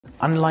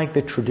Unlike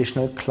the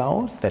traditional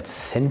cloud that's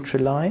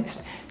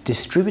centralized,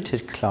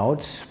 distributed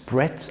cloud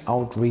spreads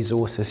out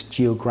resources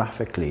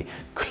geographically,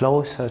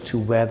 closer to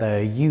where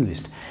they are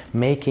used,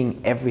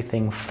 making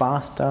everything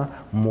faster,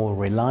 more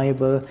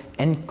reliable,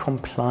 and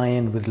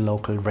compliant with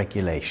local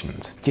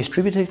regulations.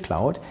 Distributed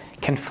cloud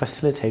can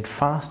facilitate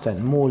faster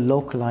and more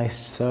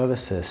localized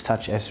services,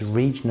 such as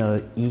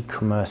regional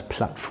e-commerce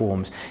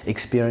platforms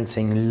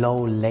experiencing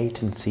low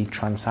latency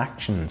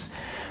transactions,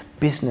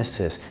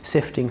 businesses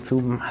sifting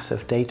through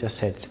massive data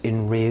sets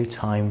in real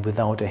time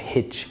without a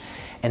hitch,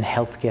 and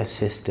healthcare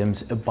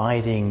systems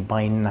abiding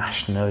by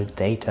national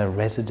data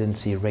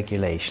residency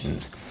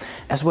regulations,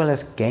 as well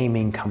as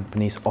gaming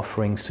companies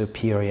offering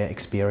superior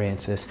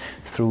experiences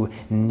through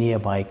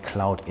nearby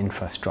cloud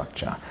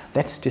infrastructure.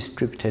 That's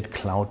distributed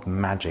cloud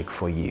magic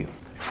for you.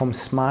 From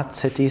smart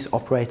cities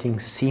operating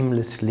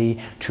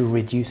seamlessly to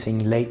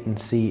reducing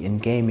latency in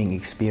gaming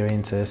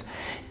experiences,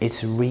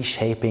 it's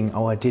reshaping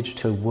our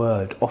digital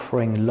world,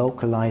 offering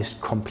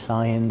localized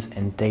compliance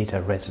and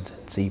data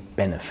residency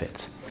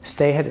benefits.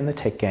 Stay ahead in the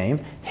tech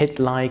game, hit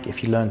like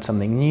if you learned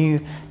something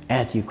new,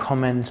 add your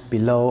comments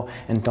below,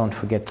 and don't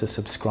forget to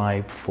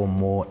subscribe for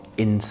more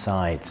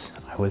insights.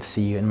 I will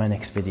see you in my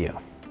next video.